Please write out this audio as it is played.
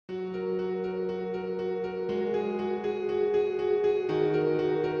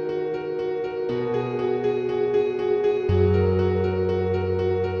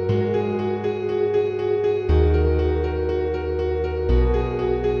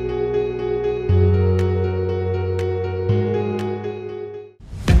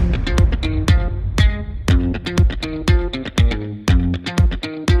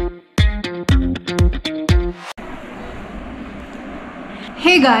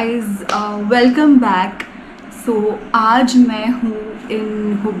Guys welcome back. सो आज मैं हूँ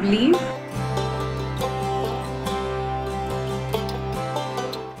इन हुबली।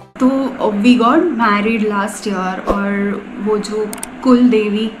 तो we got married last year और वो जो कुल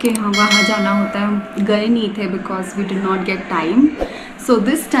देवी के वहाँ जाना होता है हम गए नहीं थे because we did not get time. So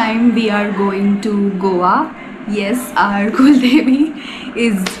this time we are going to Goa. Yes, our कुल देवी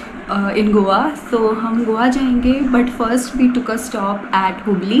इज़ in Goa, so हम गोवा जाएंगे, but first we took a stop at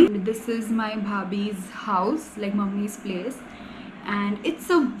Hubli. This is my bhabhi's house, like mummy's place, and it's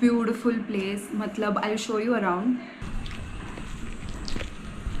a beautiful place. मतलब I'll show you around.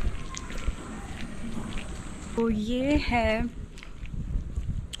 तो ये है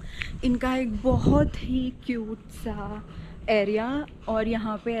इनका एक बहुत ही क्यूट सा एरिया और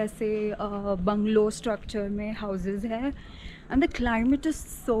यहाँ पे ऐसे बंगलो स्ट्रक्चर में हाउसेस है and the climate is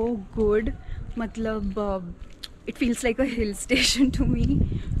so good. मतलब it feels like a hill station to me.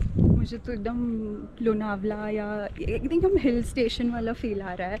 मुझे तो एकदम लोनावला या एकदम हिल स्टेशन वाला फील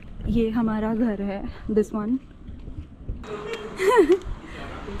आ रहा है। ये हमारा घर है, दिस वन।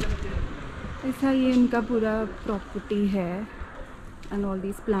 ऐसा ये इनका पूरा प्रॉपर्टी है and all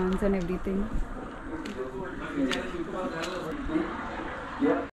these plants and everything.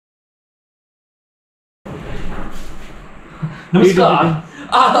 नमस्कार,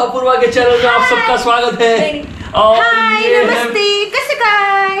 अपूर्वा के चैनल में आप सबका स्वागत है। और नमस्ते, कैसे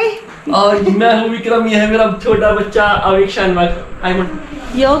काय? और मैं हूँ विक्रम, ये है मेरा छोटा बच्चा अवेक्षण।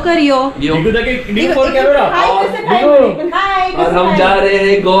 यो करियो कैमरा। और हम जा रहे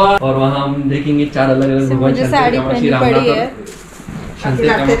हैं गोवा और वहाँ हम देखेंगे 4 अलग-अलग भगवान शंतरी Kamakshi Ramnath.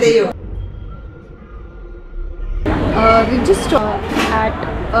 We just at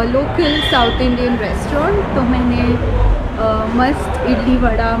a local South Indian restaurant. तो मैंने मस्त इडली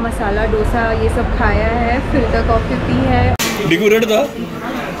वड़ा मसाला डोसा ये सब खाया है, फिल्टर कॉफ़ी पी है। डिगू रडता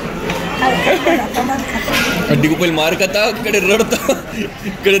डिगू पहिले मार खाता, कडे रडता,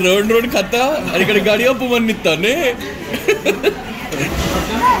 कडे रोड खाता आणि कडे गाडी अपमान निघता ने।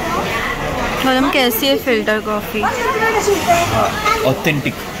 मैडम कैसी है फिल्टर कॉफ़ी?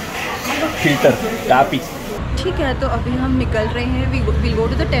 ऑथेंटिक फिल्टर काफी ठीक है। तो अभी हम निकल रहे हैं, we go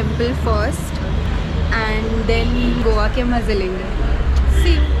to the temple first and then Goa के मज़े लेंगे।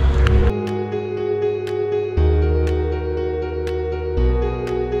 सी you.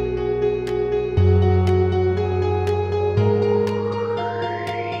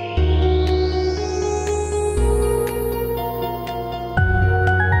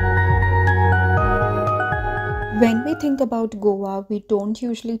 When we think about Goa, we don't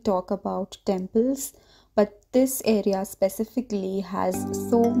usually talk about temples, but this area specifically has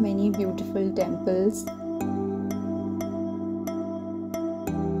so many beautiful temples.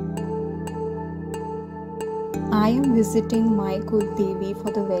 I am visiting my Kuldevi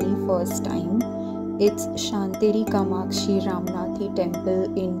for the very first time. It's Shanteri Kamakshi Ramnathi temple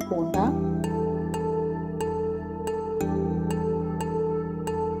in Ponda.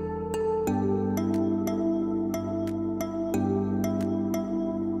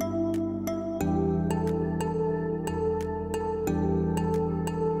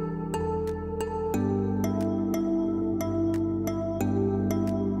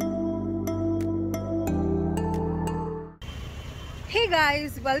 Hey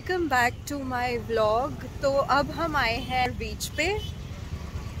guys, welcome back to my vlog. तो अब हम आए हैं बीच पे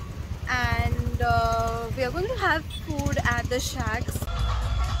and we are going to have food at the shacks.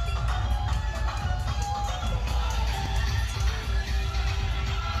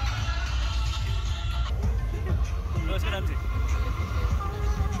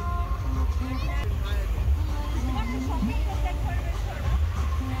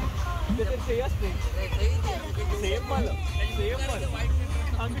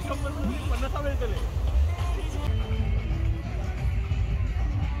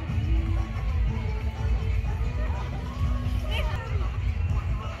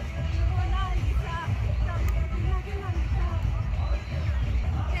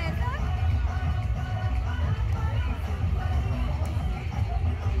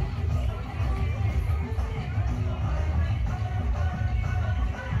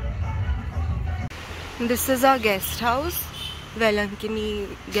 This is our guest house, Velankini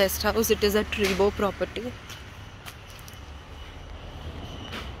guest house. It is a Tribo property.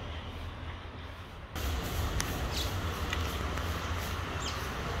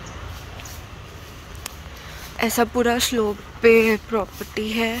 ऐसा पूरा slope पे property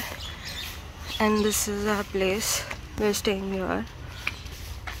है and this is our place. We're staying here.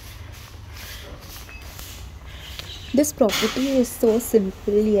 This property is so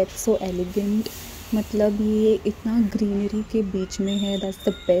simple yet so elegant. मतलब ये इतना greenery के बीच में है, that's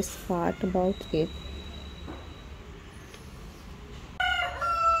the best part about it.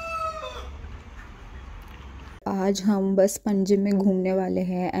 आज हम बस पंजिम में घूमने वाले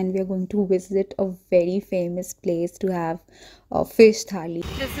हैं and we are going to visit a very famous place to have fish थाली।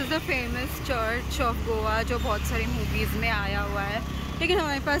 This is the famous church of Goa जो बहुत सारी मूवीज़ में आया हुआ है, लेकिन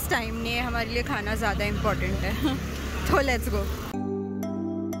हमारे पास टाइम नहीं है, हमारे लिए खाना ज़्यादा इम्पोर्टेंट है तो लेट्स गो।